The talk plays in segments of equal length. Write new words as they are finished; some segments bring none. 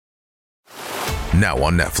Now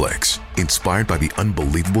on Netflix, inspired by the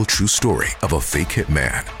unbelievable true story of a fake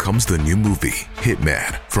hitman, comes the new movie,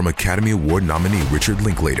 Hitman, from Academy Award nominee Richard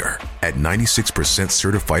Linklater. At 96%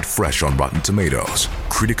 certified fresh on Rotten Tomatoes,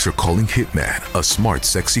 critics are calling Hitman a smart,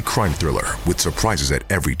 sexy crime thriller with surprises at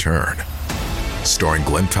every turn. Starring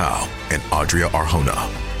Glenn Powell and Adria Arjona,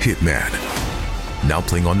 Hitman. Now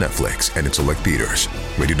playing on Netflix and in select theaters.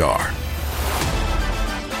 Rated R.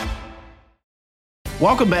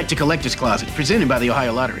 Welcome back to Collector's Closet, presented by the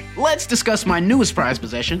Ohio Lottery. Let's discuss my newest prize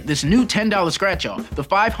possession, this new $10 scratch-off, the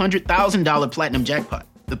 $500,000 Platinum Jackpot.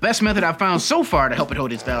 The best method I've found so far to help it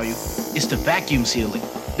hold its value is to vacuum seal it.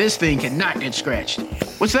 This thing cannot get scratched.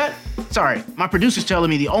 What's that? Sorry, my producer's telling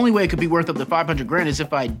me the only way it could be worth up to $500,000 is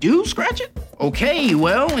if I do scratch it? Okay,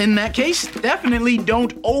 well, in that case, definitely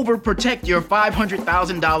don't overprotect your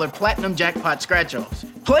 $500,000 Platinum Jackpot scratch-offs.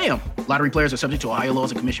 Play them. Lottery players are subject to Ohio laws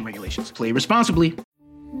and commission regulations. Play responsibly.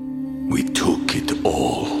 We took it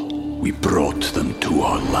all. We brought them to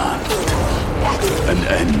our land. An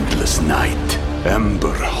endless night,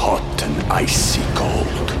 ember hot and icy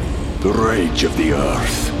cold. The rage of the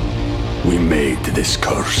earth. We made this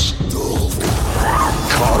curse.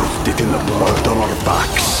 Carved it in the blood on our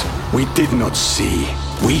backs. We did not see.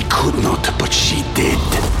 We could not, but she did.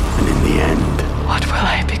 And in the end... What will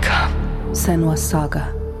I become? Senua's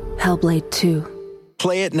Saga. Hellblade 2.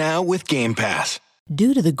 Play it now with Game Pass.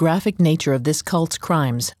 Due to the graphic nature of this cult's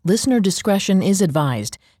crimes, listener discretion is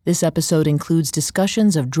advised. This episode includes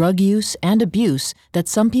discussions of drug use and abuse that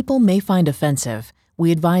some people may find offensive.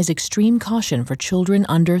 We advise extreme caution for children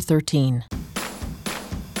under 13.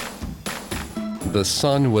 The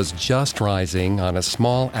sun was just rising on a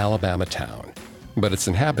small Alabama town, but its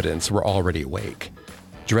inhabitants were already awake.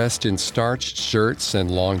 Dressed in starched shirts and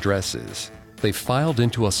long dresses, they filed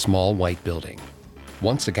into a small white building.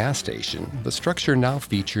 Once a gas station, the structure now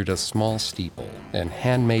featured a small steeple and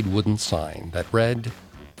handmade wooden sign that read,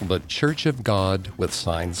 "The Church of God with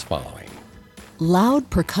signs following." Loud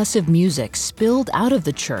percussive music spilled out of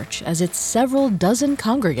the church as its several dozen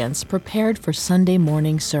congregants prepared for Sunday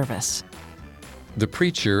morning service. The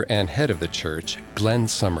preacher and head of the church, Glenn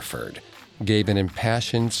Summerford, gave an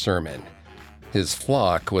impassioned sermon. His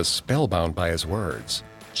flock was spellbound by his words,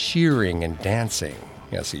 cheering and dancing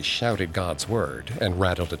as he shouted God's word and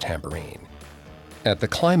rattled a tambourine. At the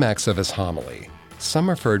climax of his homily,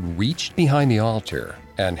 Summerford reached behind the altar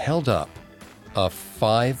and held up a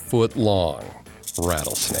 5-foot-long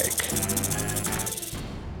rattlesnake.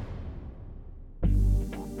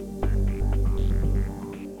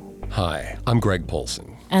 Hi, I'm Greg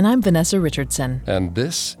Polson. And I'm Vanessa Richardson. And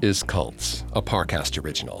this is Cults, a Parcast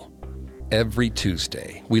original. Every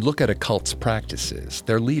Tuesday, we look at a cult's practices,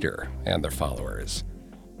 their leader, and their followers.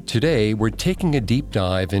 Today, we're taking a deep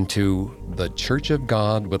dive into the Church of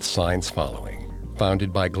God with Signs Following,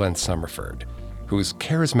 founded by Glenn Summerford, whose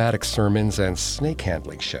charismatic sermons and snake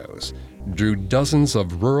handling shows drew dozens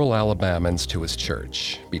of rural Alabamans to his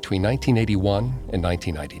church between 1981 and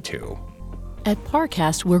 1992. At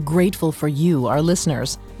Parcast, we're grateful for you, our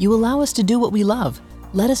listeners. You allow us to do what we love.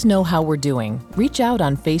 Let us know how we're doing. Reach out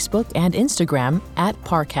on Facebook and Instagram at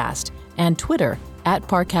Parcast and Twitter at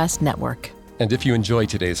Parcast Network. And if you enjoyed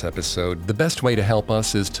today's episode, the best way to help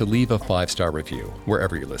us is to leave a 5-star review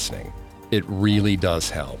wherever you're listening. It really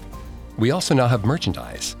does help. We also now have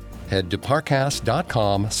merchandise. Head to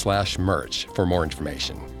parcast.com/merch for more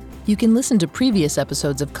information. You can listen to previous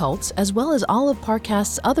episodes of Cults as well as all of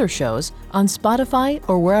Parcast's other shows on Spotify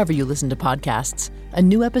or wherever you listen to podcasts. A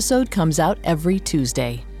new episode comes out every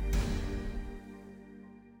Tuesday.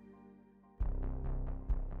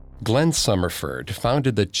 Glenn Summerford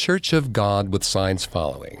founded the Church of God with Signs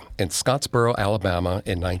Following in Scottsboro, Alabama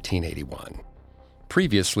in 1981.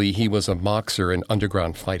 Previously, he was a boxer in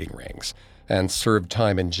underground fighting rings and served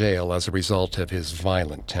time in jail as a result of his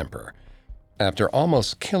violent temper. After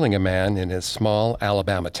almost killing a man in his small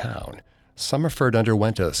Alabama town, Summerford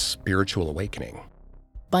underwent a spiritual awakening.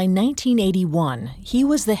 By 1981, he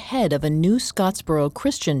was the head of a new Scottsboro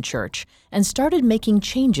Christian church and started making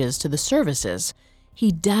changes to the services.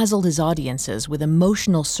 He dazzled his audiences with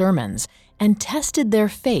emotional sermons and tested their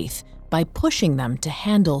faith by pushing them to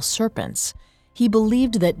handle serpents. He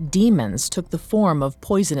believed that demons took the form of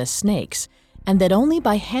poisonous snakes, and that only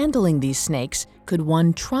by handling these snakes could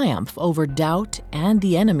one triumph over doubt and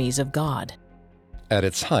the enemies of God. At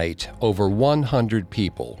its height, over 100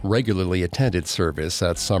 people regularly attended service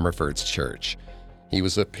at Summerford's church. He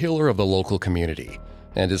was a pillar of the local community,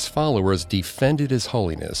 and his followers defended his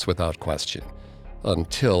holiness without question,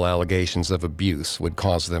 until allegations of abuse would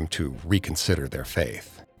cause them to reconsider their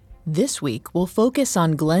faith. This week, we'll focus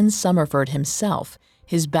on Glenn Summerford himself.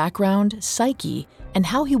 his background, psyche, and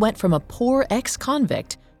how he went from a poor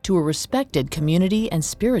ex-convict to a respected community and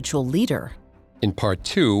spiritual leader. In Part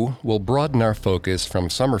 2, we'll broaden our focus from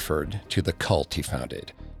Summerford to the cult he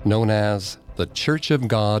founded, known as the Church of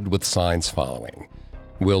God with Signs Following.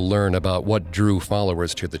 We'll learn about what drew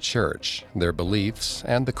followers to the church, their beliefs,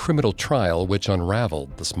 and the criminal trial which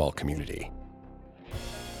unraveled the small community.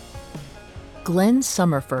 Glenn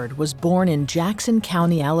Summerford was born in Jackson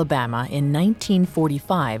County, Alabama in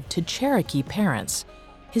 1945 to Cherokee parents.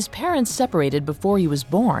 His parents separated before he was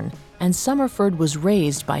born, and Summerford was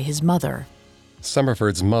raised by his mother.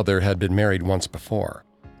 Summerford's mother had been married once before.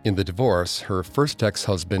 In the divorce, her first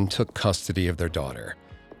ex-husband took custody of their daughter.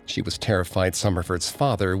 She was terrified Summerford's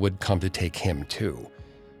father would come to take him too.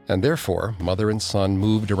 And therefore, mother and son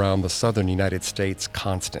moved around the southern United States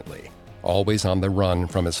constantly, always on the run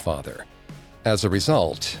from his father. As a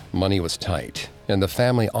result, money was tight, and the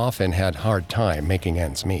family often had a hard time making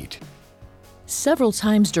ends meet. Several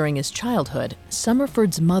times during his childhood,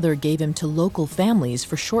 Summerford's mother gave him to local families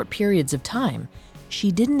for short periods of time.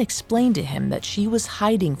 She didn't explain to him that she was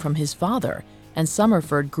hiding from his father, and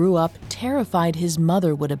Summerford grew up terrified his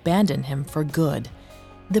mother would abandon him for good.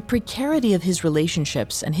 The precarity of his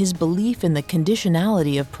relationships and his belief in the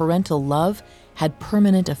conditionality of parental love had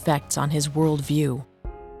permanent effects on his worldview.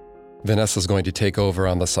 Vanessa's going to take over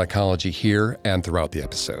on the psychology here and throughout the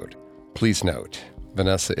episode. Please note,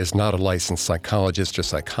 Vanessa is not a licensed psychologist or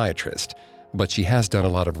psychiatrist, but she has done a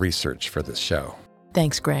lot of research for this show.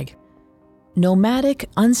 Thanks, Greg. Nomadic,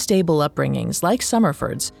 unstable upbringings like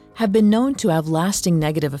Summerford's have been known to have lasting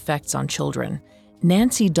negative effects on children.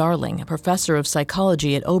 Nancy Darling, a professor of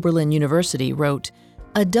psychology at Oberlin University, wrote,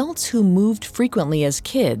 "Adults who moved frequently as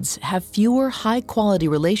kids have fewer high-quality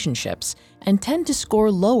relationships and tend to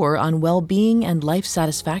score lower on well-being and life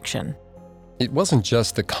satisfaction." It wasn't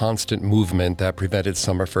just the constant movement that prevented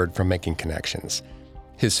Summerford from making connections.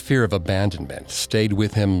 His fear of abandonment stayed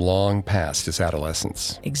with him long past his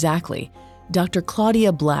adolescence. Exactly. Dr.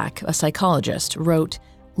 Claudia Black, a psychologist, wrote,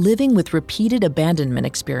 "Living with repeated abandonment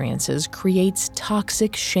experiences creates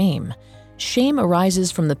toxic shame. Shame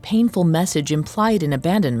arises from the painful message implied in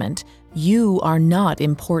abandonment: you are not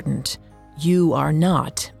important. You are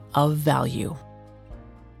not of value."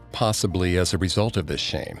 Possibly as a result of this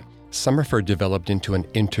shame, Summerford developed into an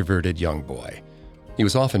introverted young boy. He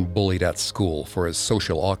was often bullied at school for his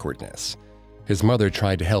social awkwardness. His mother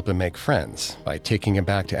tried to help him make friends by taking him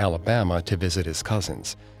back to Alabama to visit his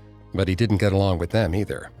cousins, but he didn't get along with them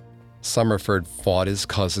either. Summerford fought his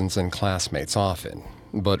cousins and classmates often,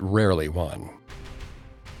 but rarely won.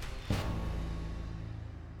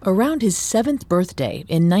 Around his 7th birthday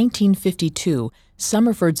in 1952,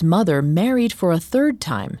 Summerford's mother married for a third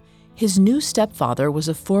time. His new stepfather was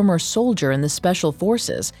a former soldier in the Special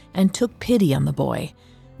Forces and took pity on the boy.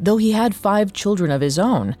 Though he had 5 children of his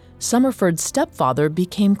own, Summerford's stepfather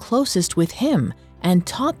became closest with him and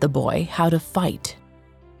taught the boy how to fight.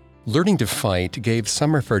 Learning to fight gave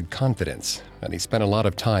Summerford confidence, and he spent a lot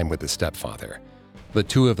of time with his stepfather. The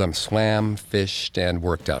two of them swam, fished, and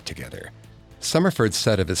worked out together. Summerford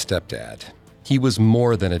said of his stepdad, "He was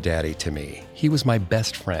more than a daddy to me. He was my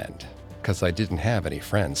best friend, because I didn't have any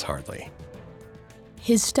friends hardly."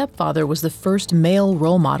 His stepfather was the first male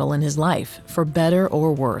role model in his life, for better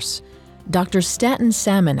or worse. Dr. Stanton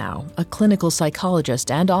Samenow, a clinical psychologist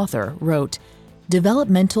and author, wrote,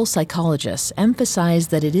 "Developmental psychologists emphasize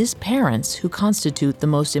that it is parents who constitute the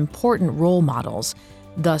most important role models.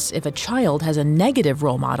 Thus, if a child has a negative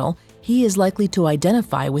role model, he is likely to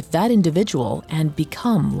identify with that individual and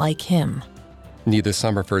become like him." Neither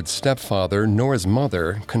Summerford's stepfather nor his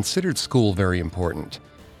mother considered school very important.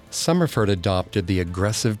 Summerford adopted the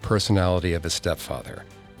aggressive personality of his stepfather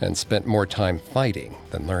and spent more time fighting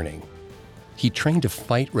than learning. He trained to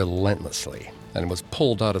fight relentlessly and was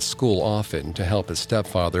pulled out of school often to help his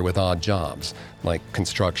stepfather with odd jobs like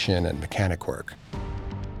construction and mechanic work.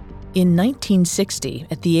 In 1960,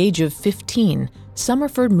 at the age of 15,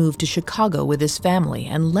 Summerford moved to Chicago with his family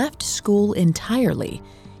and left school entirely.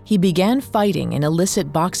 He began fighting in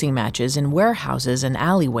illicit boxing matches in warehouses and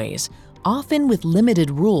alleyways, often with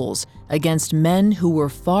limited rules, against men who were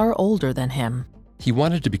far older than him. He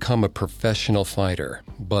wanted to become a professional fighter,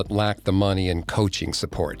 but lacked the money and coaching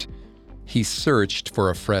support. He searched for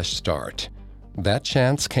a fresh start. That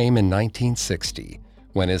chance came in 1960,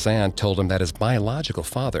 when his aunt told him that his biological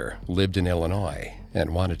father lived in Illinois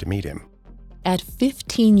and wanted to meet him. At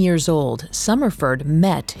 15 years old, Summerford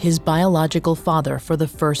met his biological father for the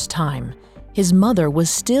first time. His mother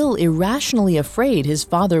was still irrationally afraid his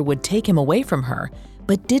father would take him away from her,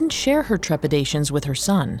 but didn't share her trepidations with her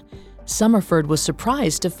son. Summerford was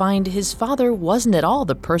surprised to find his father wasn't at all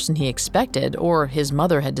the person he expected or his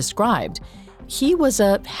mother had described. He was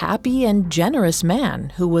a happy and generous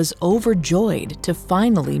man who was overjoyed to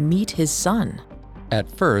finally meet his son.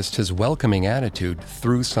 At first, his welcoming attitude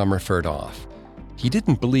threw Summerford off. He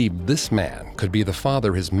didn't believe this man could be the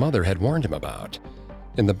father his mother had warned him about.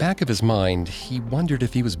 In the back of his mind, he wondered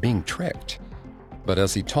if he was being tricked. But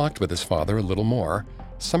as he talked with his father a little more,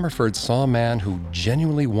 Summerford saw a man who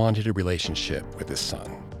genuinely wanted a relationship with his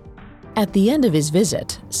son. At the end of his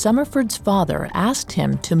visit, Summerford's father asked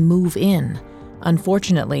him to move in.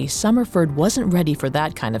 Unfortunately, Summerford wasn't ready for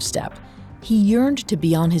that kind of step. He yearned to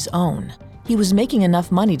be on his own. He was making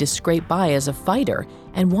enough money to scrape by as a fighter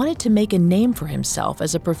and wanted to make a name for himself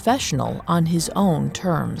as a professional on his own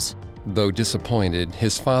terms. Though disappointed,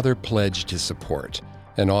 his father pledged his support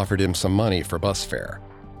and offered him some money for bus fare.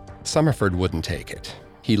 Summerford wouldn't take it.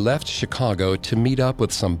 He left Chicago to meet up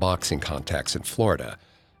with some boxing contacts in Florida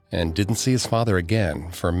and didn't see his father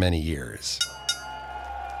again for many years.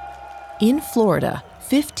 In Florida,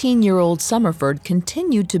 15-year-old Summerford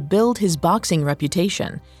continued to build his boxing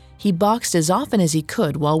reputation. He boxed as often as he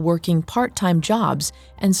could while working part-time jobs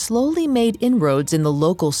and slowly made inroads in the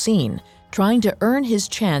local scene, trying to earn his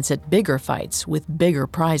chance at bigger fights with bigger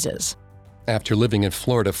prizes. After living in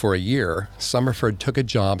Florida for a year, Summerford took a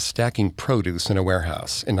job stacking produce in a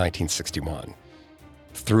warehouse in 1961.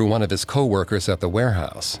 Through one of his co-workers at the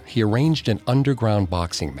warehouse, he arranged an underground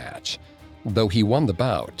boxing match. Though he won the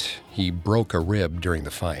bout, he broke a rib during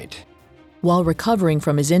the fight. While recovering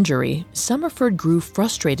from his injury, Summerford grew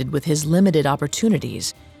frustrated with his limited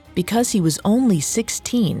opportunities. Because he was only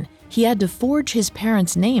 16, he had to forge his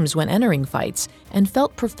parents' names when entering fights and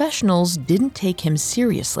felt professionals didn't take him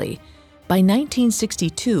seriously. By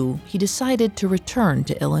 1962, he decided to return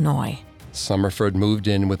to Illinois. Summerford moved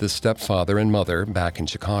in with his stepfather and mother back in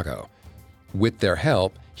Chicago. With their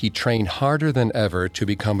help, he trained harder than ever to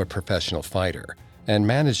become a professional fighter and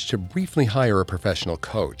managed to briefly hire a professional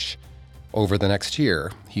coach. Over the next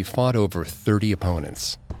year, he fought over 30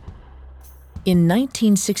 opponents. In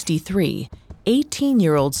 1963,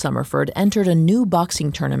 18-year-old Summerford entered a new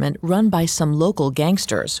boxing tournament run by some local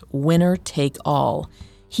gangsters, winner take all.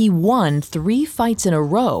 He won 3 fights in a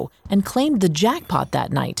row and claimed the jackpot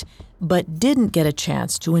that night, but didn't get a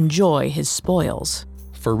chance to enjoy his spoils.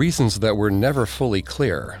 For reasons that were never fully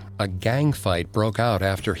clear, a gang fight broke out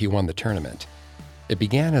after he won the tournament. It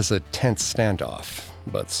began as a tense standoff,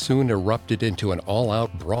 but soon erupted into an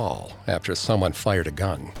all-out brawl after someone fired a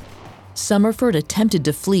gun. Summerford attempted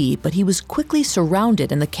to flee, but he was quickly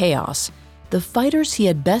surrounded in the chaos. The fighters he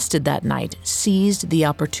had bested that night seized the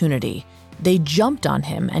opportunity. They jumped on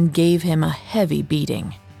him and gave him a heavy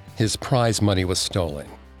beating. His prize money was stolen,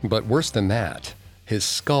 but worse than that, his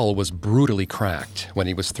skull was brutally cracked when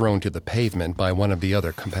he was thrown to the pavement by one of the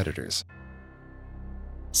other competitors.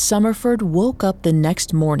 Summerford woke up the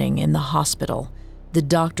next morning in the hospital. The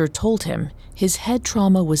doctor told him his head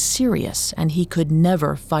trauma was serious and he could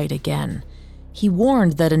never fight again. He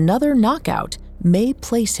warned that another knockout may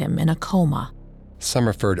place him in a coma.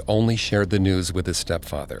 Summerford only shared the news with his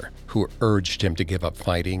stepfather, who urged him to give up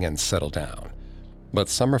fighting and settle down. But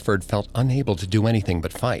Summerford felt unable to do anything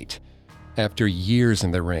but fight. After years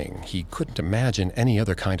in the ring, he couldn't imagine any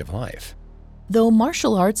other kind of life. Though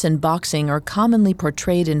martial arts and boxing are commonly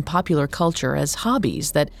portrayed in popular culture as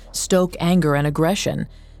hobbies that stoke anger and aggression,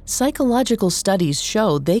 psychological studies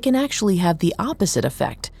show they can actually have the opposite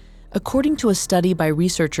effect. According to a study by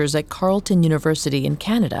researchers at Carleton University in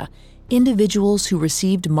Canada, individuals who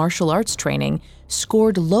received martial arts training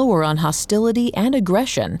scored lower on hostility and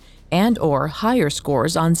aggression and/or higher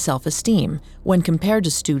scores on self-esteem when compared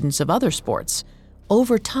to students of other sports.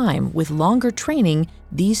 Over time, with longer training,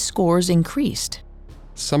 these scores increased.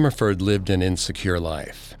 Summerford lived an insecure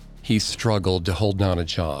life. He struggled to hold down a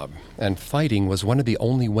job, and fighting was one of the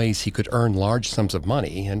only ways he could earn large sums of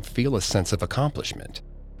money and feel a sense of accomplishment.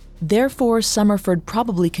 Therefore, Summerford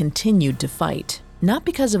probably continued to fight, not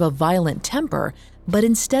because of a violent temper, but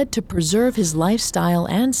instead to preserve his lifestyle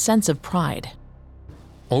and sense of pride.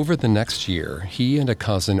 Over the next year, he and a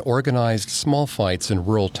cousin organized small fights in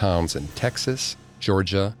rural towns in Texas,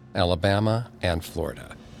 Georgia, Alabama, and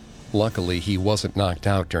Florida. Luckily, he wasn't knocked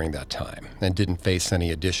out during that time and didn't face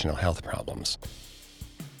any additional health problems.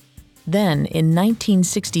 Then, in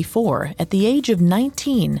 1964, at the age of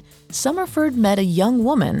 19, Summerford met a young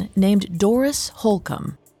woman named Doris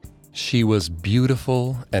Holcomb. She was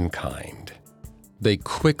beautiful and kind. They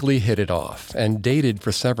quickly hit it off and dated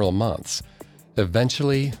for several months,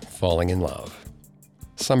 eventually falling in love.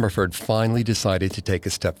 Summerford finally decided to take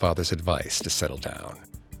his stepfather's advice to settle down.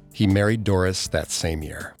 He married Doris that same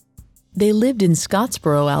year. They lived in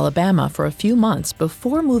Scottsboro, Alabama for a few months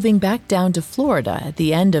before moving back down to Florida at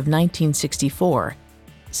the end of 1964.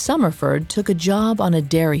 Summerford took a job on a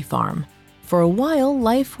dairy farm. For a while,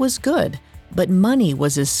 life was good, but money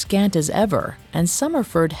was as scant as ever, and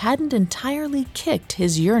Summerford hadn't entirely kicked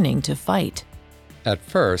his yearning to fight. At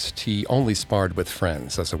first, he only sparred with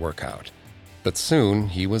friends as a workout. But soon,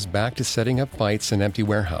 he was back to setting up fights in empty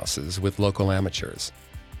warehouses with local amateurs.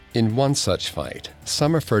 In one such fight,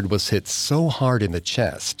 Summerford was hit so hard in the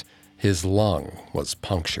chest, his lung was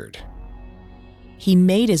punctured. He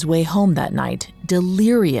made his way home that night,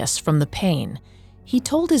 delirious from the pain. He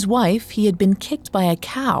told his wife he had been kicked by a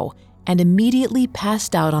cow and immediately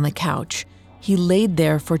passed out on the couch. He laid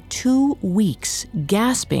there for 2 weeks,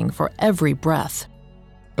 gasping for every breath.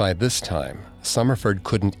 By this time, Summerford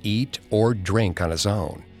couldn't eat or drink on his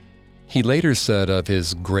own. He later said of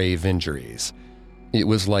his grave injuries, "It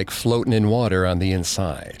was like floating in water on the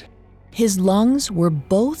inside." His lungs were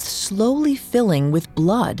both slowly filling with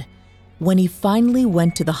blood. When he finally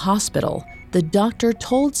went to the hospital, the doctor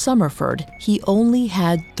told Summerford he only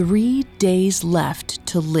had 3 days left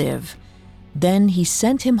to live. Then he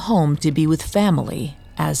sent him home to be with family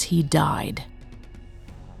as he died.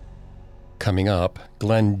 Coming up,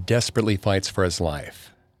 Glenn desperately fights for his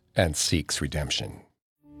life and seeks redemption.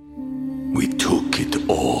 We took it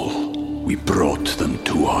all. We brought them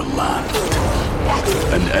to our land.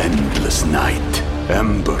 An endless night,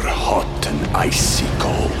 ember hot and icy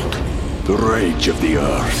cold. The rage of the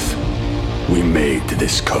earth. We made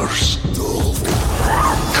this curse.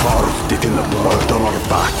 Carved it in the blood on our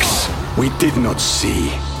backs. We did not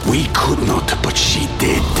see. We could not, but she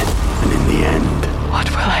did. And in the end, what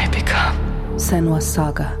will I become? Senua's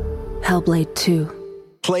Saga, Hellblade 2.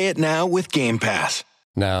 Play it now with Game Pass.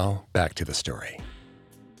 Now, back to the story.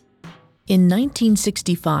 In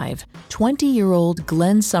 1965, 20-year-old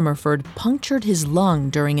Glenn Summerford punctured his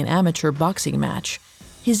lung during an amateur boxing match.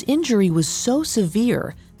 His injury was so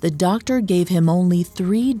severe, the doctor gave him only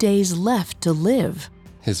 3 days left to live.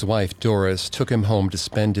 His wife, Doris, took him home to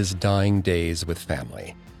spend his dying days with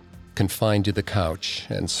family. Confined to the couch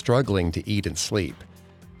and struggling to eat and sleep,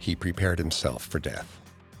 he prepared himself for death.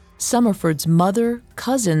 Summerford's mother,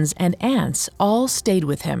 cousins, and aunts all stayed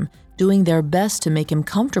with him, doing their best to make him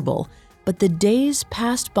comfortable, but the days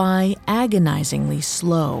passed by agonizingly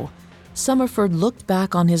slow. Summerford looked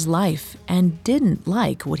back on his life and didn't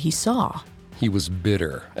like what he saw. He was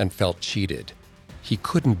bitter and felt cheated. He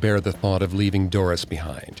couldn't bear the thought of leaving Doris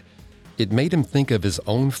behind. It made him think of his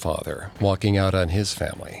own father walking out on his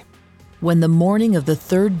family. When the morning of the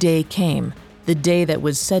 3rd day came, the day that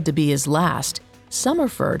was said to be his last,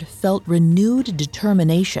 Summerford felt renewed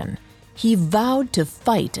determination. He vowed to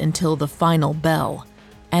fight until the final bell.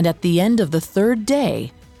 And at the end of the 3rd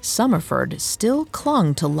day, Summerford still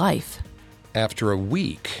clung to life. After a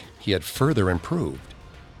week, he had further improved.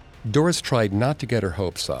 Doris tried not to get her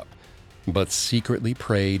hopes up, but secretly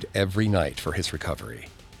prayed every night for his recovery.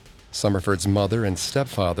 Summerford's mother and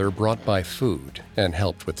stepfather brought by food and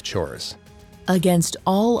helped with chores. Against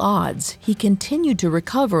all odds, he continued to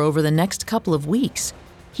recover over the next couple of weeks.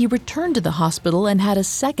 He returned to the hospital and had a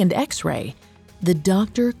second X-ray. The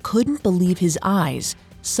doctor couldn't believe his eyes.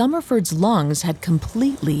 Summerford's lungs had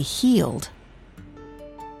completely healed.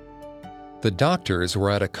 The doctors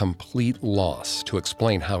were at a complete loss to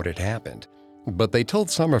explain how it had happened, but they told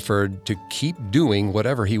Summerford to keep doing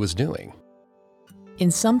whatever he was doing.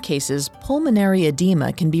 In some cases, pulmonary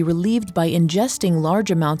edema can be relieved by ingesting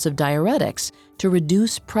large amounts of diuretics to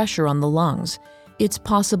reduce pressure on the lungs. It's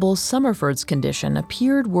possible Summerford's condition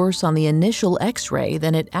appeared worse on the initial X-ray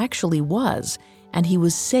than it actually was, and he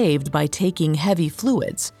was saved by taking heavy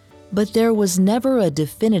fluids. But there was never a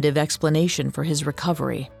definitive explanation for his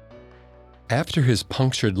recovery. After his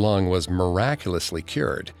punctured lung was miraculously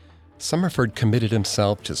cured, Summerford committed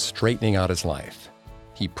himself to straightening out his life.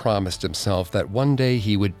 He promised himself that one day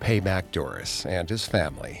he would pay back Doris and his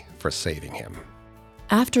family for saving him.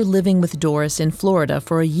 After living with Doris in Florida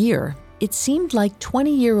for a year, it seemed like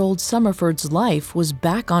 20-year-old Summerford's life was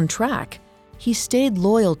back on track. He stayed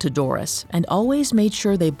loyal to Doris and always made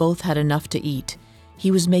sure they both had enough to eat.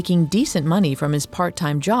 He was making decent money from his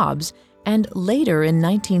part-time jobs, and later in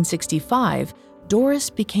 1965,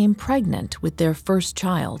 Doris became pregnant with their first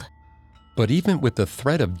child. But even with the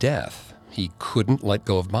threat of death, he couldn't let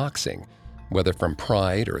go of boxing, whether from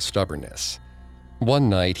pride or stubbornness. One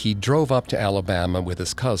night, he drove up to Alabama with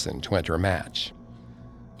his cousin to enter a match.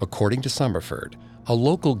 According to Summerford, a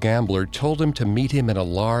local gambler told him to meet him in a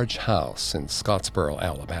large house in Scottsboro,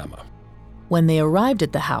 Alabama. When they arrived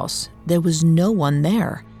at the house, there was no one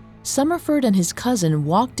there. Summerford and his cousin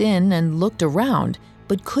walked in and looked around,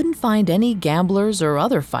 but couldn't find any gamblers or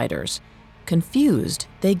other fighters. Confused,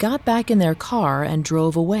 they got back in their car and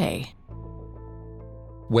drove away.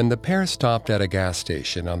 When the pair stopped at a gas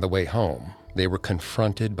station on the way home, they were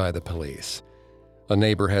confronted by the police. A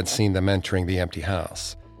neighbor had seen them entering the empty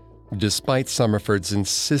house. Despite Summerford's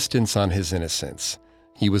insistence on his innocence,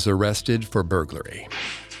 he was arrested for burglary.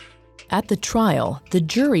 At the trial, the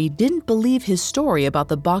jury didn't believe his story about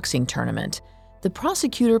the boxing tournament. The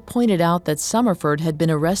prosecutor pointed out that Summerford had been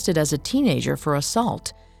arrested as a teenager for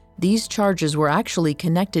assault. These charges were actually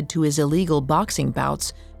connected to his illegal boxing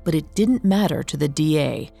bouts, but it didn't matter to the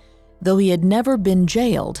DA. Though he had never been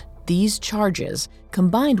jailed, these charges,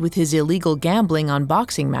 combined with his illegal gambling on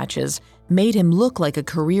boxing matches, made him look like a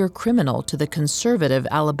career criminal to the conservative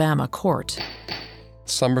Alabama court.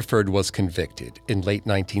 Summerford was convicted in late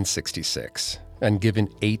 1966 and given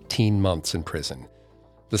 18 months in prison.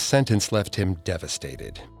 The sentence left him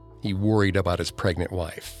devastated. He worried about his pregnant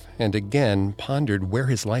wife and again pondered where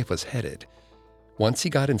his life was headed. Once he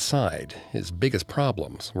got inside, his biggest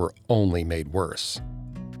problems were only made worse.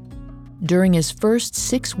 During his first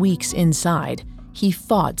 6 weeks inside, he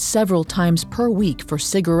fought several times per week for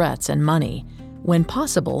cigarettes and money. When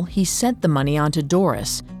possible, he sent the money on to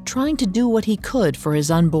Doris, trying to do what he could for his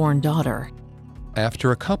unborn daughter.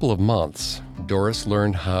 After a couple of months, Doris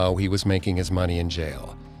learned how he was making his money in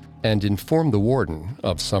jail and informed the warden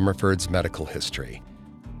of Summerford's medical history.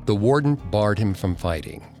 The warden barred him from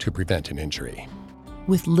fighting to prevent an injury.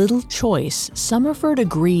 With little choice, Summerford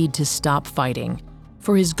agreed to stop fighting.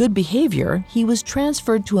 For his good behavior, he was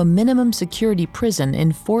transferred to a minimum security prison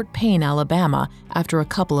in Fort Payne, Alabama, after a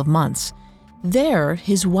couple of months. There,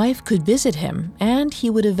 his wife could visit him, and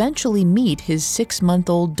he would eventually meet his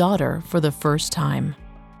 6-month-old daughter for the first time.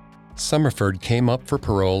 Summerford came up for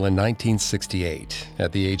parole in 1968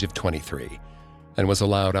 at the age of 23 and was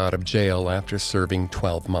allowed out of jail after serving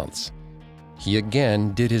 12 months. He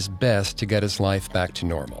again did his best to get his life back to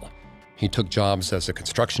normal. He took jobs as a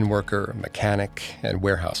construction worker, mechanic, and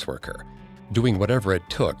warehouse worker, doing whatever it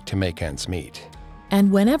took to make ends meet.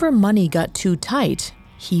 And whenever money got too tight,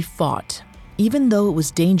 he fought. Even though it was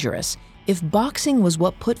dangerous, if boxing was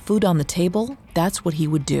what put food on the table, that's what he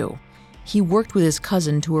would do. He worked with his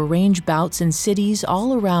cousin to arrange bouts in cities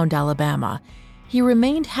all around Alabama. He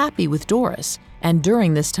remained happy with Doris, and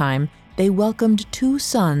during this time, they welcomed 2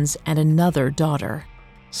 sons and another daughter.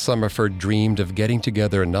 Summerford dreamed of getting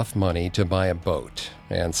together enough money to buy a boat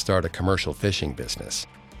and start a commercial fishing business.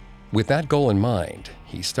 With that goal in mind,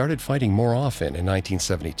 he started fighting more often in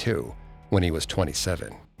 1972, when he was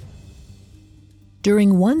 27.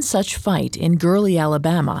 During one such fight in Gurley,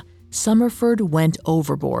 Alabama, Summerford went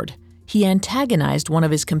overboard. He antagonized one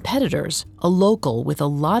of his competitors, a local with a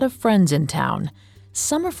lot of friends in town.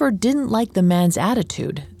 Summerford didn't like the man's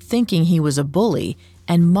attitude, thinking he was a bully,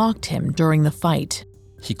 and mocked him during the fight.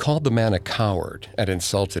 He called the man a coward and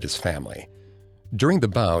insulted his family. During the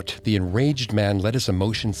bout, the enraged man let his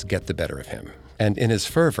emotions get the better of him, and in his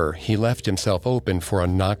fervor, he left himself open for a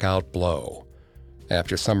knockout blow.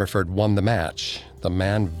 After Summerford won the match, the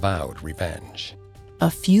man vowed revenge. A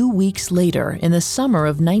few weeks later, in the summer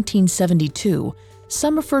of 1972,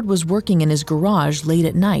 Summerford was working in his garage late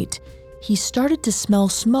at night. He started to smell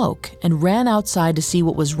smoke and ran outside to see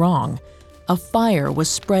what was wrong. A fire was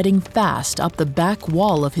spreading fast up the back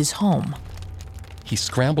wall of his home. He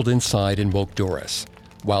scrambled inside and woke Doris.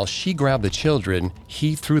 While she grabbed the children,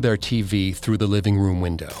 he threw their TV through the living room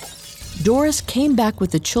window. Doris came back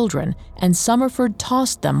with the children, and Summerford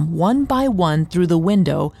tossed them one by one through the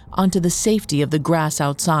window onto the safety of the grass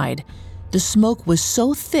outside. The smoke was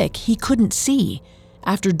so thick he couldn't see.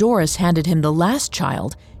 After Doris handed him the last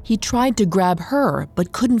child, he tried to grab her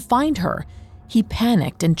but couldn't find her. He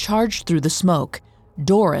panicked and charged through the smoke.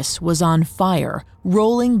 Doris was on fire,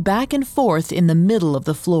 rolling back and forth in the middle of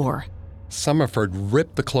the floor. Summerford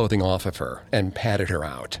ripped the clothing off of her and patted her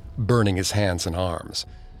out, burning his hands and arms.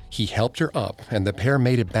 He helped her up, and the pair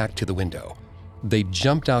made it back to the window. They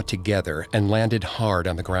jumped out together and landed hard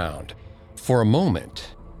on the ground. For a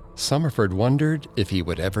moment, Summerford wondered if he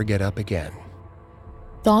would ever get up again.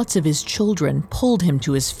 Thoughts of his children pulled him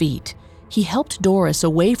to his feet. He helped Doris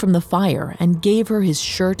away from the fire and gave her his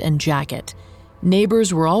shirt and jacket.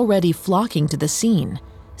 Neighbors were already flocking to the scene.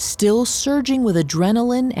 Still surging with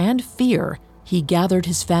adrenaline and fear, he gathered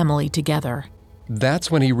his family together.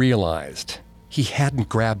 That's when he realized he hadn't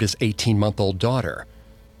grabbed his 18-month-old daughter.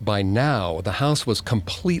 By now, the house was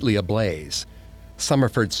completely ablaze.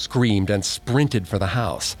 Summerford screamed and sprinted for the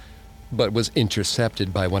house, but was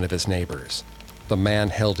intercepted by one of his neighbors. The man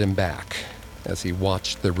held him back as he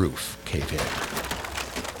watched the roof cave in.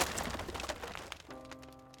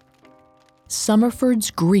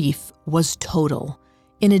 Summerford's grief was total.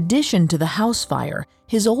 In addition to the house fire,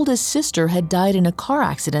 his oldest sister had died in a car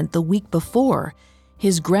accident the week before.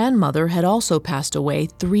 His grandmother had also passed away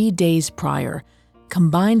 3 days prior.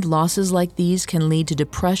 Combined losses like these can lead to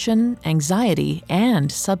depression, anxiety,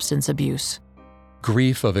 and substance abuse.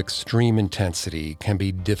 Grief of extreme intensity can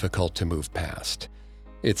be difficult to move past.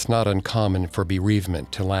 It's not uncommon for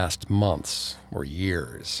bereavement to last months or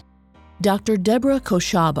years. Dr. Deborah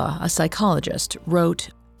Koshaba, a psychologist, wrote,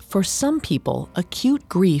 "For some people, acute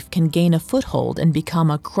grief can gain a foothold and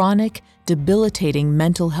become a chronic, debilitating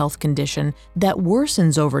mental health condition that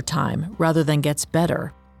worsens over time rather than gets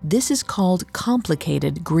better. This is called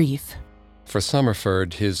complicated grief." For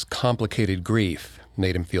Summerford, his complicated grief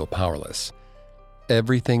made him feel powerless.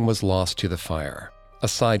 Everything was lost to the fire,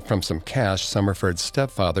 aside from some cash Summerford's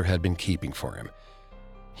stepfather had been keeping for him.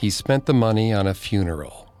 He spent the money on a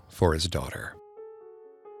funeral for his daughter.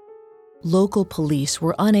 Local police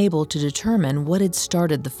were unable to determine what had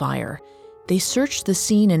started the fire. They searched the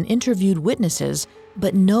scene and interviewed witnesses,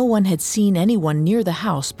 but no one had seen anyone near the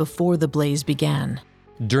house before the blaze began.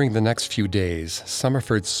 During the next few days,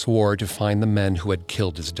 Summerford swore to find the men who had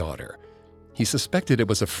killed his daughter. He suspected it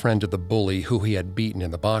was a friend of the bully who he had beaten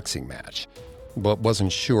in the boxing match, but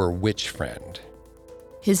wasn't sure which friend.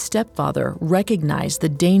 His stepfather recognized the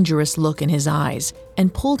dangerous look in his eyes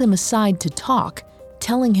and pulled him aside to talk,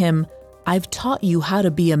 telling him, "I've taught you how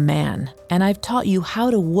to be a man, and I've taught you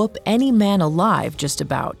how to whoop any man alive just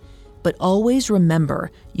about. But always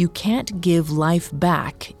remember, you can't give life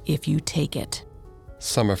back if you take it."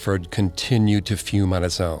 Summerford continued to fume on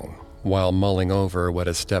his own while mulling over what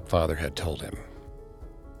his stepfather had told him.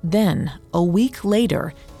 Then, a week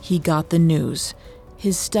later, he got the news.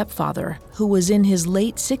 His stepfather, who was in his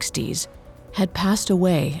late 60s, had passed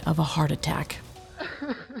away of a heart attack.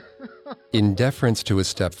 In deference to his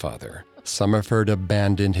stepfather, Summerford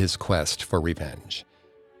abandoned his quest for revenge.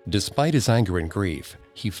 Despite his anger and grief,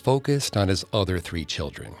 he focused on his other 3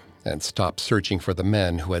 children and stopped searching for the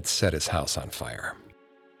men who had set his house on fire.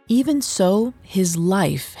 Even so, his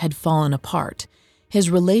life had fallen apart. His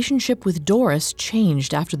relationship with Doris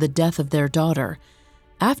changed after the death of their daughter.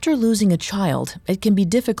 After losing a child, it can be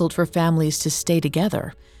difficult for families to stay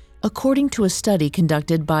together. According to a study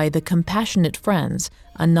conducted by the Compassionate Friends,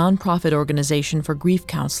 a nonprofit organization for grief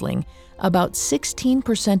counseling, about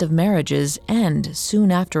 16% of marriages end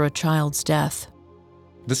soon after a child's death.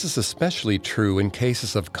 This is especially true in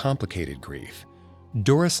cases of complicated grief.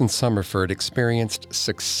 Doris and Summerford experienced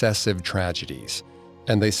successive tragedies,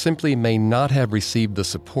 and they simply may not have received the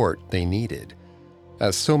support they needed,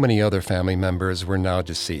 as so many other family members were now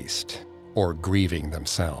deceased or grieving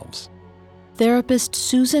themselves. Therapist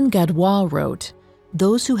Susan Gadbois wrote,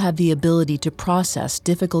 "Those who have the ability to process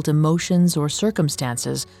difficult emotions or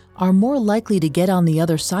circumstances are more likely to get on the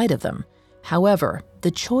other side of them. However,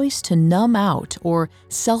 the choice to numb out or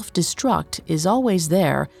self-destruct is always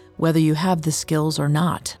there, whether you have the skills or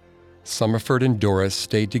not." Summerford and Doris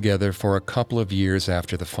stayed together for a couple of years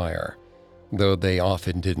after the fire, though they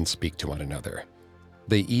often didn't speak to one another.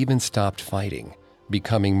 They even stopped fighting,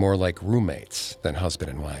 becoming more like roommates than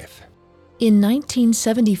husband and wife. In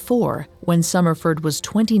 1974, when Summerford was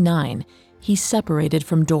 29, he separated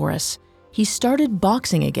from Doris. He started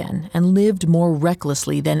boxing again and lived more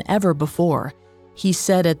recklessly than ever before. He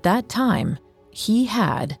said at that time, he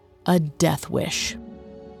had a death wish.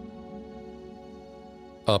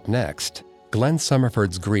 Up next, Glenn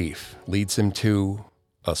Summerford's grief leads him to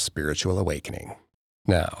a spiritual awakening.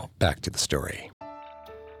 Now, back to the story.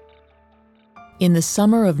 In the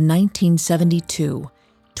summer of 1972,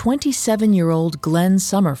 27-year-old Glenn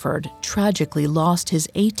Summerford tragically lost his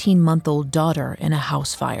 18-month-old daughter in a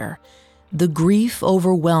house fire. The grief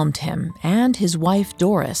overwhelmed him and his wife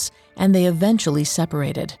Doris, and they eventually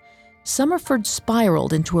separated. Summerford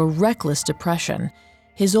spiraled into a reckless depression.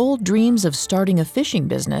 His old dreams of starting a fishing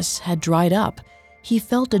business had dried up. He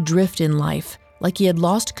felt adrift in life, like he had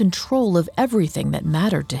lost control of everything that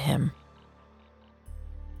mattered to him.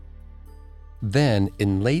 Then,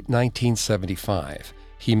 in late 1975,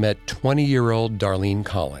 he met 20-year-old Darlene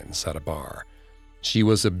Collins at a bar. She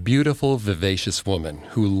was a beautiful, vivacious woman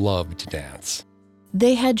who loved to dance.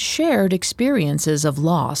 They had shared experiences of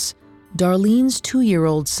loss. Darlene's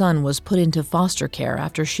 2-year-old son was put into foster care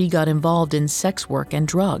after she got involved in sex work and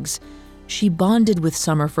drugs. She bonded with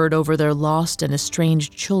Summerford over their lost and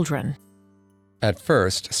estranged children. At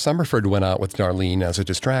first, Summerford went out with Darlene as a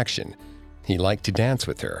distraction. He liked to dance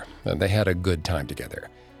with her, and they had a good time together.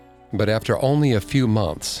 But after only a few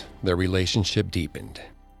months, their relationship deepened.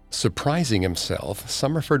 Surprising himself,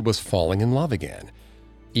 Summerford was falling in love again.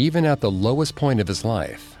 Even at the lowest point of his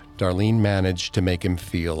life, Darlene managed to make him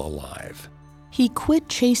feel alive. He quit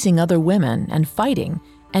chasing other women and fighting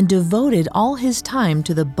and devoted all his time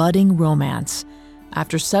to the budding romance.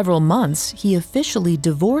 After several months, he officially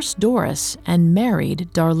divorced Doris and married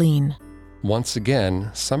Darlene. Once again,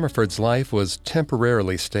 Summerford's life was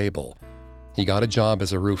temporarily stable. He got a job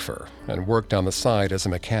as a roofer and worked on the side as a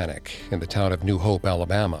mechanic in the town of New Hope,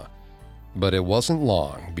 Alabama. But it wasn't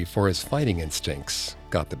long before his fighting instincts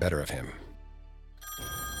got the better of him.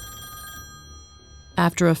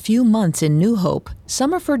 After a few months in New Hope,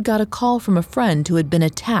 Summerford got a call from a friend who had been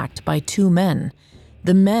attacked by two men.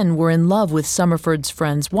 The men were in love with Summerford's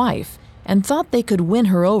friend's wife and thought they could win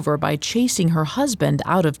her over by chasing her husband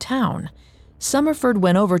out of town. Summerford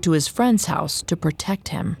went over to his friend's house to protect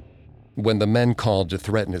him. When the men called to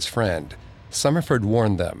threaten his friend, Summerford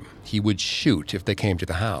warned them he would shoot if they came to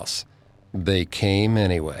the house. They came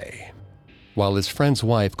anyway. While his friend's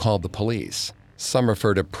wife called the police,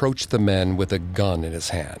 Summerford approached the men with a gun in his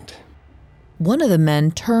hand. One of the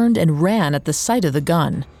men turned and ran at the sight of the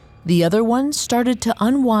gun. The other one started to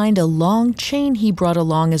unwind a long chain he brought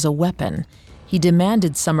along as a weapon. He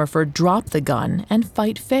demanded Summerford drop the gun and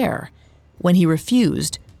fight fair. When he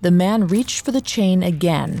refused, the man reached for the chain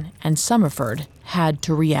again, and Summerford had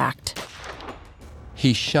to react.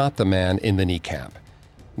 He shot the man in the kneecap.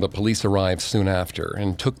 The police arrived soon after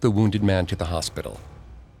and took the wounded man to the hospital.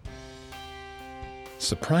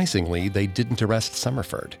 Surprisingly, they didn't arrest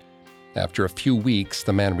Summerford. After a few weeks,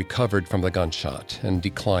 the man recovered from the gunshot and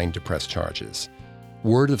declined to press charges.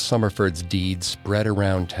 Word of Summerford's deeds spread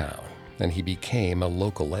around town, and he became a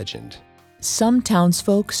local legend. Some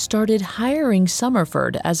townsfolk started hiring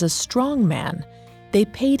Summerford as a strongman. They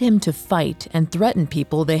paid him to fight and threaten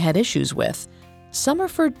people they had issues with.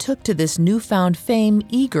 Summerford took to this newfound fame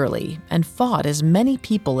eagerly and fought as many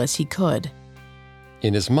people as he could.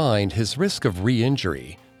 In his mind, his risk of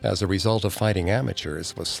re-injury as a result of fighting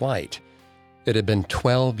amateurs was slight. It had been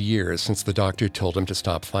 12 years since the doctor told him to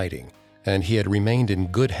stop fighting, and he had remained in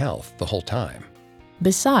good health the whole time.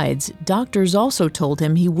 Besides, doctors also told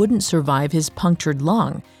him he wouldn't survive his punctured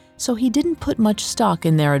lung, so he didn't put much stock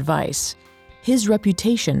in their advice. His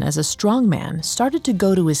reputation as a strongman started to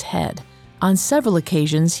go to his head. On several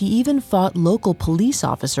occasions, he even fought local police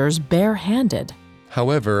officers barehanded.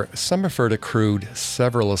 However, Summerford accrued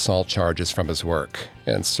several assault charges from his work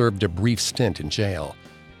and served a brief stint in jail.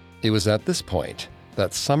 It was at this point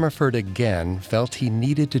that Summerford again felt he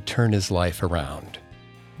needed to turn his life around.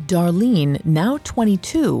 Darlene, now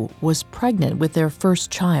 22, was pregnant with their first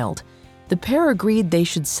child. The pair agreed they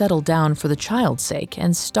should settle down for the child's sake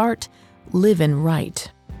and start living right.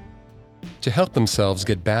 To help themselves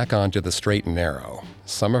get back onto the straight and narrow,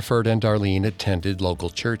 Summerford and Darlene attended local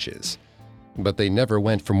churches. But they never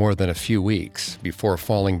went for more than a few weeks before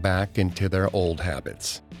falling back into their old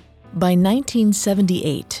habits. By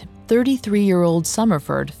 1978, 33-year-old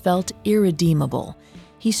Summerford felt irredeemable.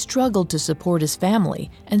 He struggled to support his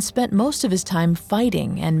family and spent most of his time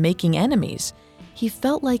fighting and making enemies. He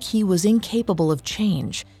felt like he was incapable of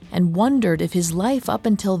change and wondered if his life up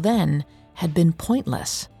until then had been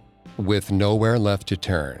pointless. With nowhere left to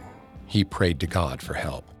turn, he prayed to God for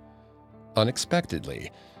help.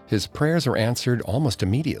 Unexpectedly, his prayers were answered almost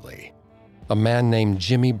immediately. A man named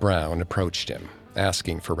Jimmy Brown approached him,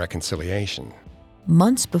 asking for reconciliation.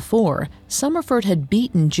 Months before, Summerford had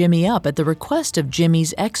beaten Jimmy up at the request of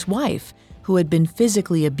Jimmy's ex-wife, who had been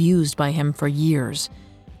physically abused by him for years.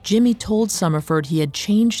 Jimmy told Summerford he had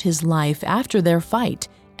changed his life after their fight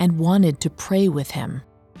and wanted to pray with him.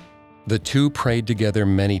 The two prayed together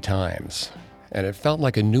many times, and it felt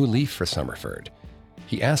like a new leaf for Summerford.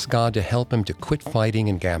 He asked God to help him to quit fighting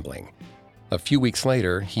and gambling. A few weeks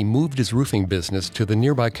later, he moved his roofing business to the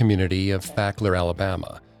nearby community of Fackler,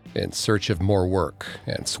 Alabama, in search of more work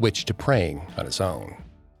and switched to praying on his own.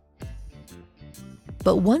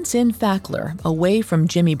 But once in Fackler, away from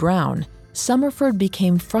Jimmy Brown, Summerford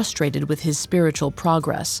became frustrated with his spiritual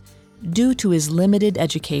progress. Due to his limited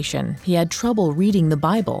education, he had trouble reading the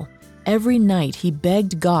Bible. Every night he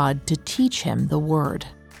begged God to teach him the Word.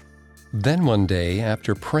 Then one day,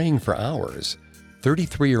 after praying for hours,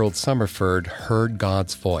 33-year-old Summerford heard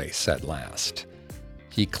God's voice at last.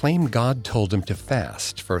 He claimed God told him to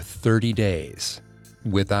fast for 30 days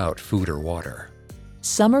without food or water.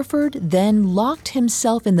 Summerford then locked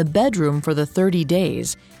himself in the bedroom for the 30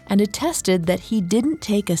 days and attested that he didn't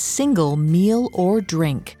take a single meal or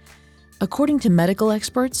drink. According to medical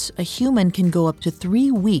experts, a human can go up to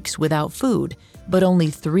 3 weeks without food, but only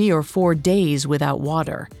 3 or 4 days without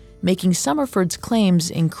water, making Summerford's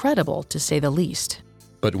claims incredible, to say the least.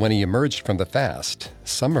 But when he emerged from the fast,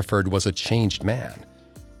 Summerford was a changed man.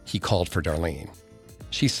 He called for Darlene.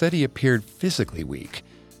 She said he appeared physically weak,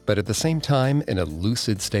 but at the same time in a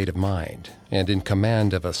lucid state of mind and in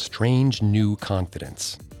command of a strange new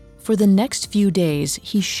confidence. For the next few days,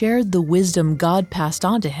 he shared the wisdom God passed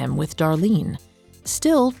on to him with Darlene.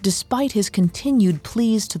 Still, despite his continued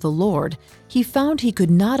pleas to the Lord, he found he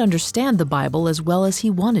could not understand the Bible as well as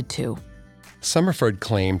he wanted to. Summerford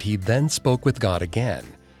claimed he then spoke with God again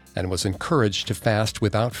and was encouraged to fast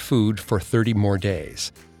without food for 30 more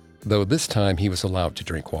days, though this time he was allowed to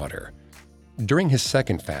drink water. During his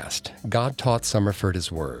second fast, God taught Summerford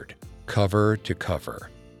his word, cover to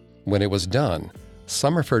cover. When it was done,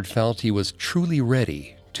 Summerford felt he was truly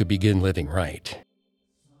ready to begin living right.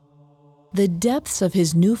 The depths of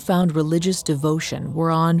his newfound religious devotion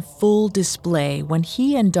were on full display when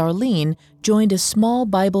he and Darlene joined a small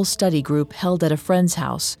Bible study group held at a friend's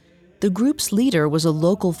house. The group's leader was a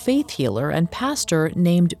local faith healer and pastor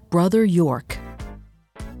named Brother York.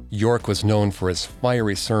 York was known for his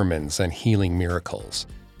fiery sermons and healing miracles.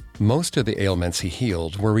 Most of the ailments he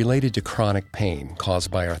healed were related to chronic pain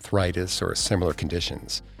caused by arthritis or similar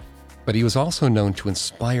conditions. But he was also known to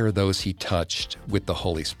inspire those he touched with the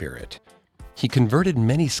Holy Spirit. He converted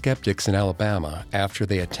many skeptics in Alabama after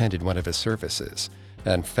they attended one of his services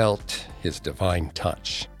and felt his divine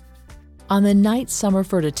touch. On the night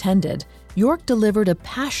Summerford attended, York delivered a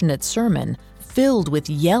passionate sermon filled with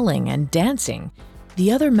yelling and dancing.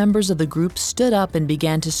 The other members of the group stood up and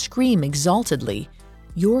began to scream exaltedly.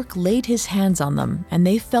 York laid his hands on them, and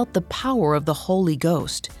they felt the power of the Holy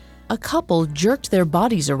Ghost. A couple jerked their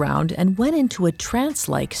bodies around and went into a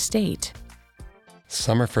trance-like state.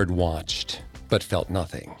 Summerford watched, but felt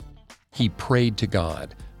nothing. He prayed to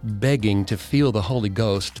God, begging to feel the Holy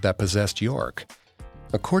Ghost that possessed York.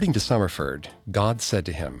 According to Summerford, God said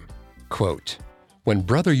to him, quote, "When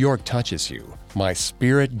Brother York touches you, my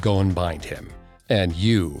spirit go and bind him, and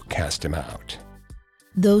you cast him out."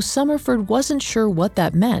 Though Summerford wasn't sure what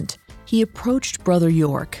that meant, he approached Brother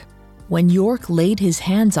York. When York laid his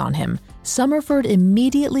hands on him, Summerford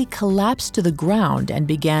immediately collapsed to the ground and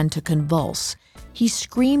began to convulse. He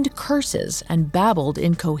screamed curses and babbled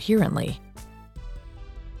incoherently.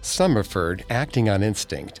 Summerford, acting on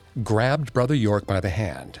instinct, grabbed Brother York by the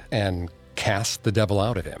hand and cast the devil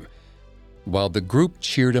out of him. While the group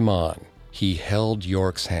cheered him on, he held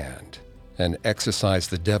York's hand and exorcised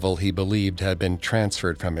the devil he believed had been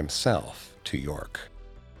transferred from himself to York.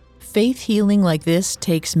 Faith healing like this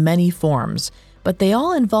takes many forms, but they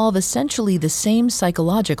all involve essentially the same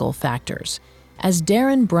psychological factors. As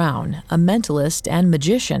Darren Brown, a mentalist and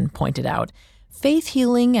magician, pointed out, faith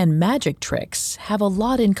healing and magic tricks have a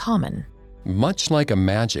lot in common. Much like a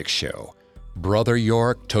magic show, Brother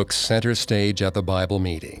York took center stage at the Bible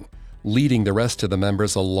meeting, leading the rest of the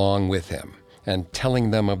members along with him and telling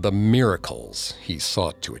them of the miracles he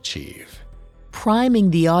sought to achieve. Priming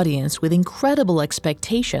the audience with incredible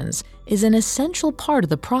expectations is an essential part of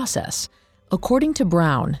the process. According to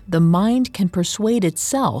Brown, the mind can persuade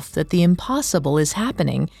itself that the impossible is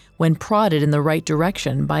happening when prodded in the right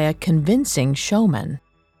direction by a convincing showman.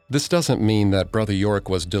 This doesn't mean that Brother York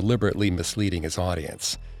was deliberately misleading his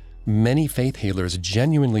audience. Many faith healers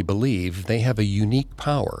genuinely believe they have a unique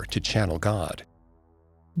power to channel God.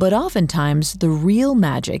 But oftentimes, the real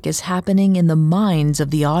magic is happening in the minds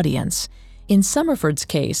of the audience. In Summerford's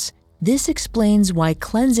case, this explains why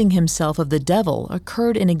cleansing himself of the devil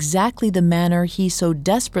occurred in exactly the manner he so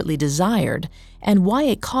desperately desired, and why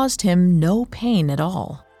it caused him no pain at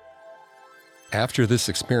all. After this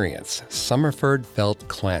experience, Summerford felt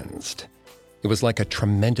cleansed. It was like a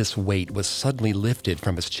tremendous weight was suddenly lifted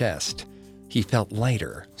from his chest. He felt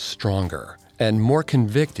lighter, stronger, and more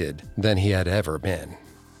convicted than he had ever been.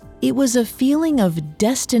 It was a feeling of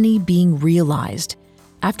destiny being realized.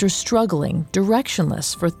 After struggling,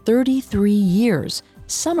 directionless for 33 years,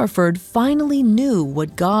 Summerford finally knew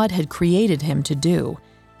what God had created him to do.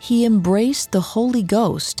 He embraced the Holy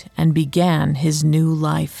Ghost and began his new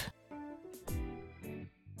life.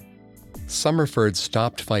 Summerford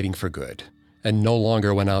stopped fighting for good and no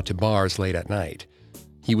longer went out to bars late at night.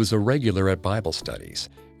 He was a regular at Bible studies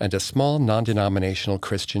and a small non-denominational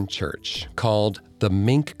Christian church called the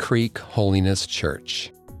Mink Creek Holiness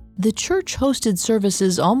Church. The church hosted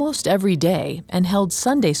services almost every day and held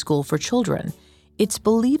Sunday school for children. Its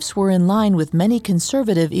beliefs were in line with many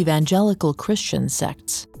conservative evangelical Christian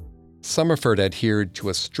sects. Summerford adhered to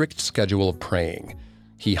a strict schedule of praying.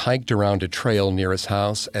 He hiked around a trail near his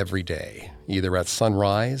house every day, either at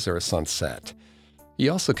sunrise or sunset. He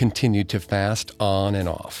also continued to fast on and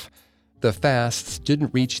off. The fasts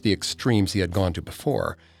didn't reach the extremes he had gone to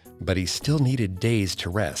before, but he still needed days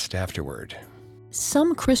to rest afterward.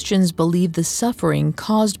 Some Christians believe the suffering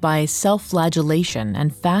caused by self-flagellation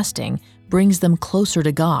and fasting brings them closer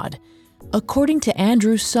to God. According to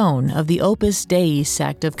Andrew Sohn of the Opus Dei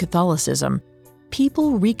sect of Catholicism,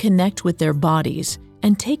 people reconnect with their bodies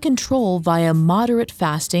and take control via moderate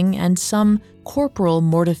fasting and some corporal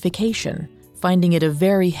mortification, finding it a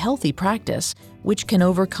very healthy practice which can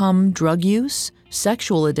overcome drug use,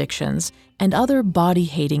 sexual addictions, and other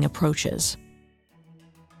body-hating approaches.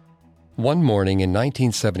 One morning in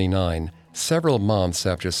 1979, several months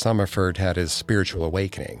after Summerford had his spiritual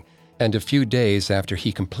awakening, and a few days after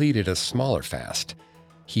he completed a smaller fast,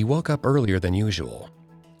 he woke up earlier than usual.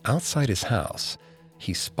 Outside his house,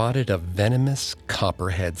 he spotted a venomous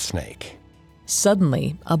copperhead snake.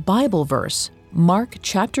 Suddenly, a Bible verse, Mark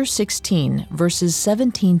chapter 16, verses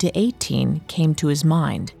 17 to 18, came to his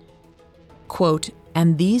mind. Quote,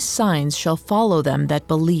 "And these signs shall follow them that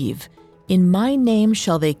believe. In my name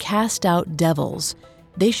shall they cast out devils.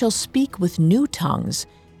 They shall speak with new tongues.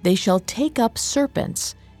 They shall take up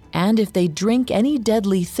serpents. And if they drink any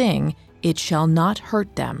deadly thing, it shall not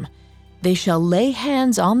hurt them. They shall lay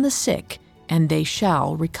hands on the sick, and they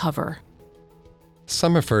shall recover."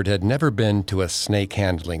 Summerford had never been to a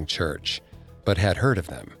snake-handling church, but had heard of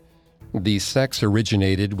them. These sects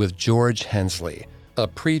originated with George Hensley, a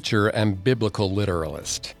preacher and biblical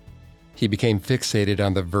literalist. He became fixated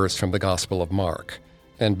on the verse from the Gospel of Mark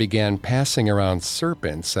and began passing around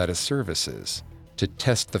serpents at his services to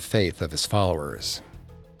test the faith of his followers.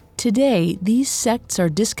 Today, these sects are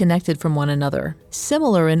disconnected from one another,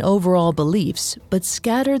 similar in overall beliefs, but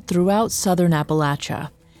scattered throughout southern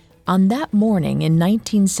Appalachia. On that morning in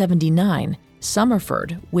 1979,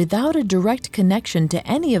 Summerford, without a direct connection to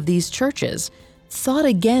any of these churches, thought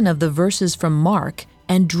again of the verses from Mark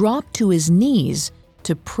and dropped to his knees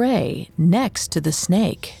to pray next to the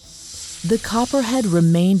snake. The copperhead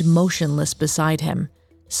remained motionless beside him.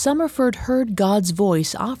 Summerford heard God's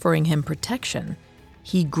voice offering him protection.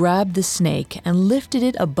 He grabbed the snake and lifted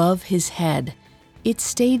it above his head. It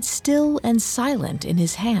stayed still and silent in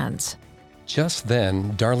his hands. Just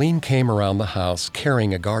then, Darlene came around the house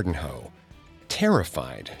carrying a garden hoe.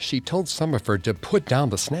 Terrified, she told Summerford to put down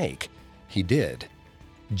the snake. He did.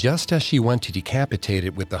 Just as she went to decapitate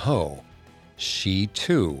it with the hoe, she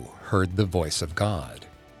too heard the voice of God.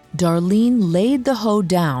 Darlene laid the hoe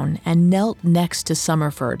down and knelt next to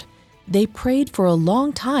Summerford. They prayed for a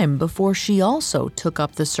long time before she also took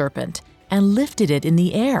up the serpent and lifted it in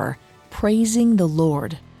the air, praising the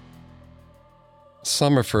Lord.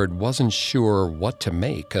 Summerford wasn't sure what to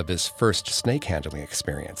make of his first snake handling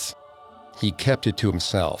experience. He kept it to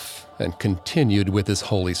himself and continued with his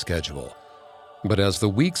holy schedule. But as the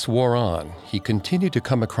weeks wore on, he continued to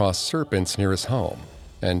come across serpents near his home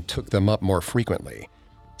and took them up more frequently,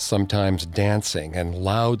 sometimes dancing and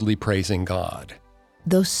loudly praising God.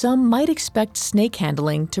 Though some might expect snake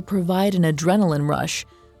handling to provide an adrenaline rush,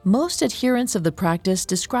 most adherents of the practice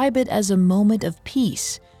describe it as a moment of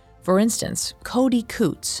peace. For instance, Cody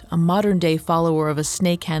Coots, a modern-day follower of a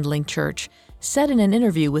snake-handling church, said in an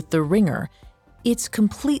interview with The Ringer, "It's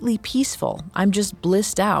completely peaceful. I'm just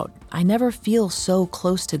blissed out. I never feel so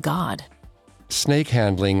close to God." Snake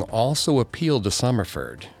handling also appealed to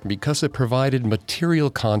Summerford because it provided material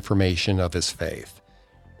confirmation of his faith.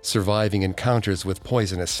 Surviving encounters with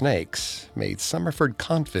poisonous snakes made Summerford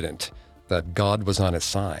confident that God was on his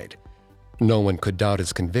side. No one could doubt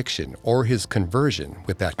his conviction or his conversion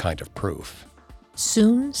with that kind of proof.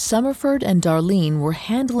 Soon, Summerford and Darlene were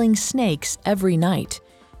handling snakes every night.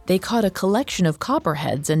 They caught a collection of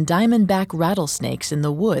copperheads and diamondback rattlesnakes in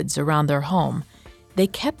the woods around their home. They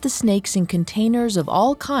kept the snakes in containers of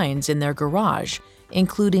all kinds in their garage,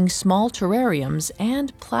 including small terrariums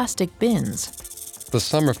and plastic bins. The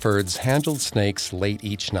Summerfords handled snakes late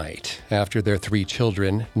each night after their 3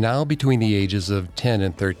 children, now between the ages of 10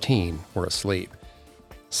 and 13, were asleep.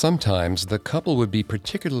 Sometimes the couple would be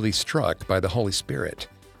particularly struck by the Holy Spirit.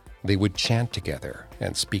 They would chant together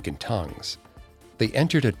and speak in tongues. They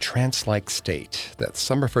entered a trance-like state that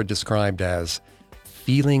Summerford described as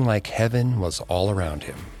feeling like heaven was all around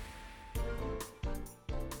him.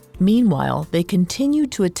 Meanwhile, they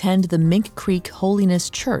continued to attend the Mink Creek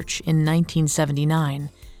Holiness Church in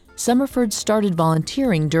 1979. Summerford started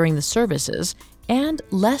volunteering during the services, and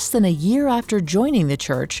less than a year after joining the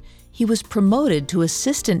church, he was promoted to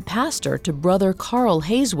assistant pastor to Brother Carl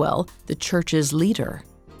Hazewell, the church's leader.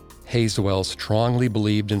 Hazewell strongly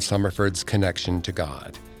believed in Summerford's connection to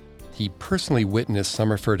God. He personally witnessed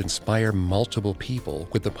Summerford inspire multiple people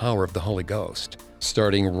with the power of the Holy Ghost,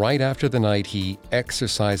 starting right after the night he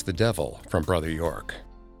exorcised the devil from Brother York.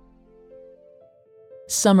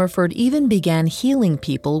 Summerford even began healing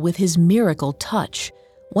people with his miracle touch.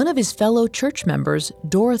 One of his fellow church members,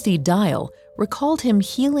 Dorothy Dial, recalled him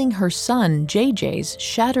healing her son JJ's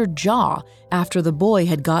shattered jaw after the boy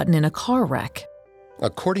had gotten in a car wreck.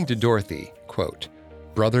 According to Dorothy, quote,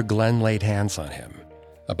 "Brother Glenn laid hands on him.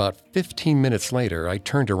 About 15 minutes later, I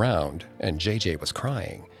turned around and JJ was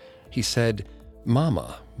crying. He said,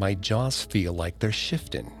 'Mama, my jaws feel like they're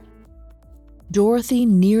shifting.'" Dorothy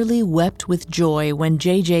nearly wept with joy when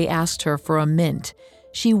JJ asked her for a mint.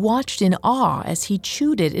 She watched in awe as he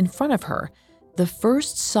chewed it in front of her, the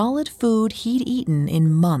first solid food he'd eaten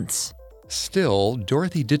in months. Still,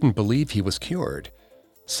 Dorothy didn't believe he was cured.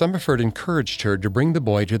 Summerford encouraged her to bring the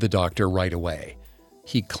boy to the doctor right away.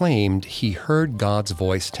 He claimed he heard God's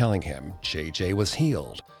voice telling him JJ was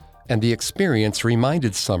healed, and the experience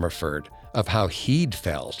reminded Summerford of how he'd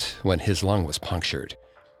felt when his lung was punctured.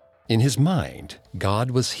 In his mind,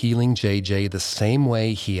 God was healing JJ the same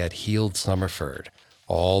way he had healed Summerford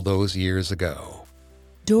all those years ago.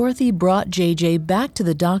 Dorothy brought JJ back to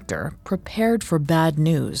the doctor, prepared for bad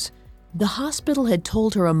news. The hospital had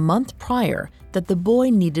told her a month prior that the boy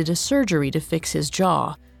needed a surgery to fix his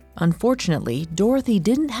jaw. Unfortunately, Dorothy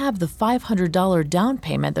didn't have the $500 down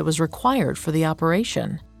payment that was required for the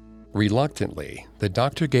operation. Reluctantly, the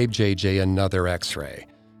doctor gave JJ another x-ray.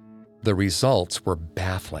 The results were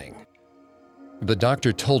baffling. The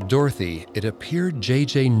doctor told Dorothy it appeared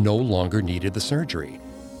JJ no longer needed the surgery.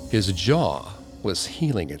 His jaw was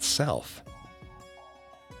healing itself.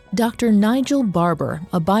 Dr. Nigel Barber,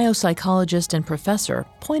 a biopsychologist and professor,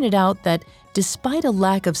 pointed out that despite a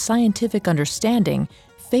lack of scientific understanding,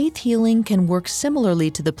 faith healing can work similarly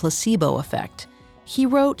to the placebo effect. He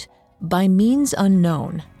wrote, "By means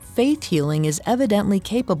unknown, faith healing is evidently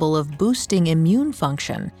capable of boosting immune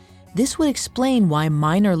function. This would explain why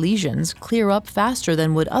minor lesions clear up faster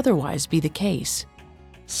than would otherwise be the case."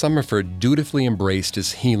 Summerford dutifully embraced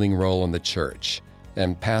his healing role in the church,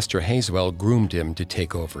 and Pastor Hazewell groomed him to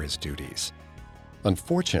take over his duties.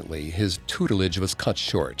 Unfortunately, his tutelage was cut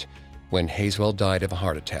short when Hazewell died of a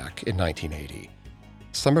heart attack in 1980.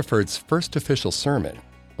 Summerford's first official sermon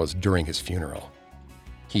was during his funeral.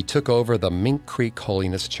 He took over the Mink Creek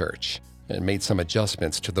Holiness Church and made some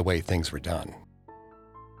adjustments to the way things were done.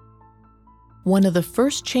 One of the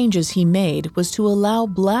first changes he made was to allow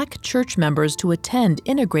Black church members to attend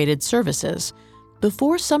integrated services.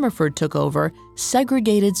 Before Summerford took over,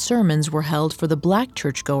 segregated sermons were held for the Black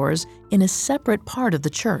churchgoers in a separate part of the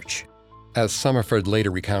church. As Summerford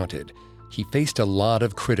later recounted, he faced a lot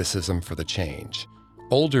of criticism for the change.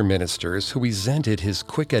 Older ministers who resented his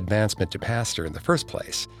quick advancement to pastor in the first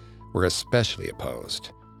place were especially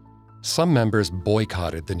opposed. Some members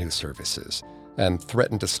boycotted the new services and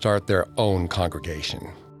threatened to start their own congregation.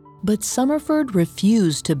 But Summerford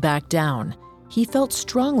refused to back down. He felt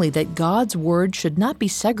strongly that God's word should not be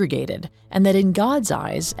segregated, and that in God's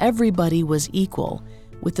eyes, everybody was equal.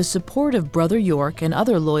 With the support of Brother York and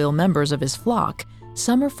other loyal members of his flock,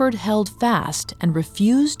 Summerford held fast and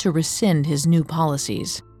refused to rescind his new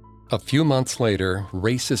policies. A few months later,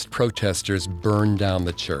 racist protesters burned down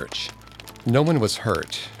the church. No one was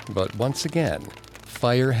hurt, but once again,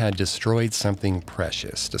 fire had destroyed something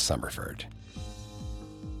precious to Summerford.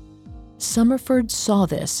 Summerford saw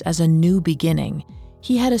this as a new beginning.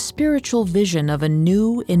 He had a spiritual vision of a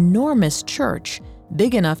new, enormous church,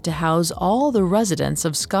 big enough to house all the residents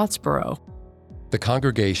of Scottsboro. The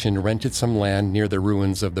congregation rented some land near the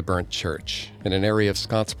ruins of the burnt church in an area of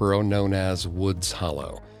Scottsboro known as Woods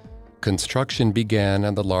Hollow. Construction began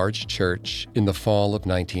on the large church in the fall of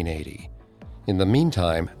 1980. In the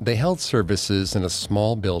meantime, they held services in a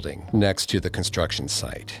small building next to the construction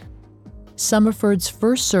site. Summerford's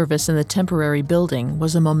first service in the temporary building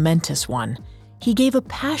was a momentous one. He gave a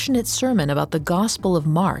passionate sermon about the Gospel of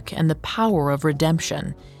Mark and the power of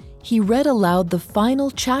redemption. He read aloud the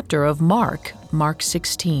final chapter of Mark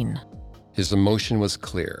 16. His emotion was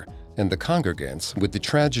clear, and the congregants, with the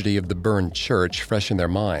tragedy of the burned church fresh in their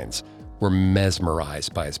minds, were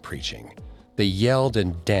mesmerized by his preaching. They yelled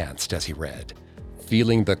and danced as he read,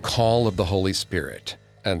 feeling the call of the Holy Spirit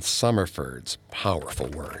and Summerford's powerful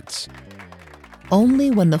words.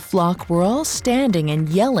 Only when the flock were all standing and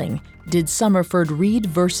yelling did Summerford read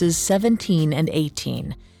verses 17 and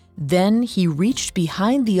 18. Then he reached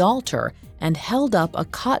behind the altar and held up a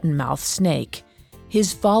cottonmouth snake.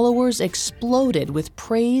 His followers exploded with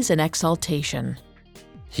praise and exaltation.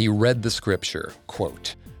 He read the scripture,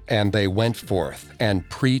 quote, "And they went forth and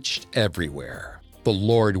preached everywhere, the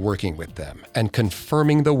Lord working with them and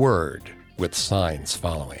confirming the word with signs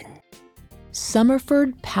following."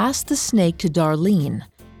 Summerford passed the snake to Darlene.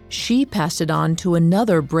 She passed it on to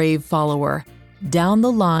another brave follower. Down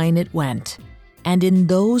the line it went. And in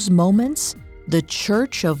those moments, the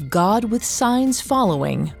Church of God with Signs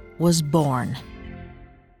Following was born.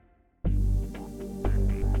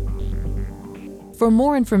 For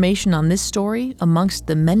more information on this story, amongst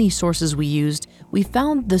the many sources we used, we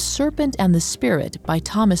found The Serpent and the Spirit by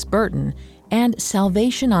Thomas Burton and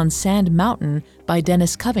Salvation on Sand Mountain by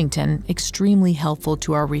Dennis Covington extremely helpful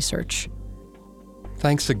to our research.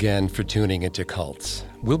 Thanks again for tuning into Cults.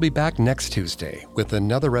 We'll be back next Tuesday with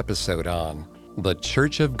another episode on The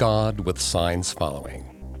Church of God with Signs Following.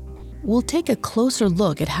 We'll take a closer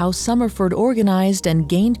look at how Summerford organized and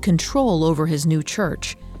gained control over his new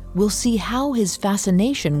church. We'll see how his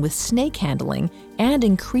fascination with snake handling and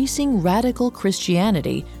increasing radical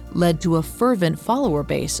Christianity led to a fervent follower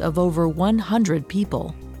base of over 100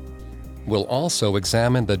 people. We'll also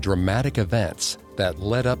examine the dramatic events that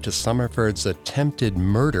led up to Summerford's attempted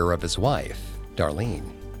murder of his wife, Darlene.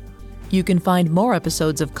 You can find more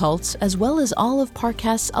episodes of Cults as well as all of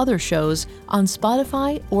Parcast's other shows on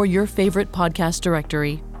Spotify or your favorite podcast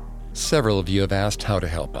directory. Several of you have asked how to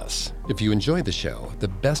help us. If you enjoyed the show, the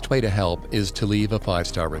best way to help is to leave a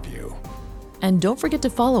 5-star review. And don't forget to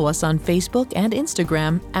follow us on Facebook and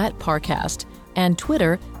Instagram at Parcast and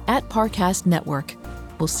Twitter at Parcast Network.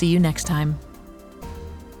 We'll see you next time.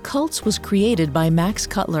 Cults was created by Max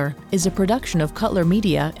Cutler, is a production of Cutler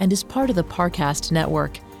Media, and is part of the Parcast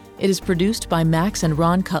Network. It is produced by Max and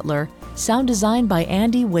Ron Cutler, sound design by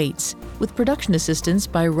Andy Waits, with production assistance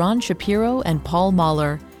by Ron Shapiro and Paul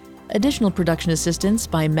Mahler. Additional production assistance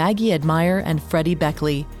by Maggie Admire and Freddie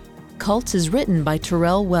Beckley. Cults is written by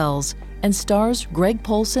Terrell Wells and stars Greg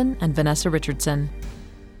Polson and Vanessa Richardson.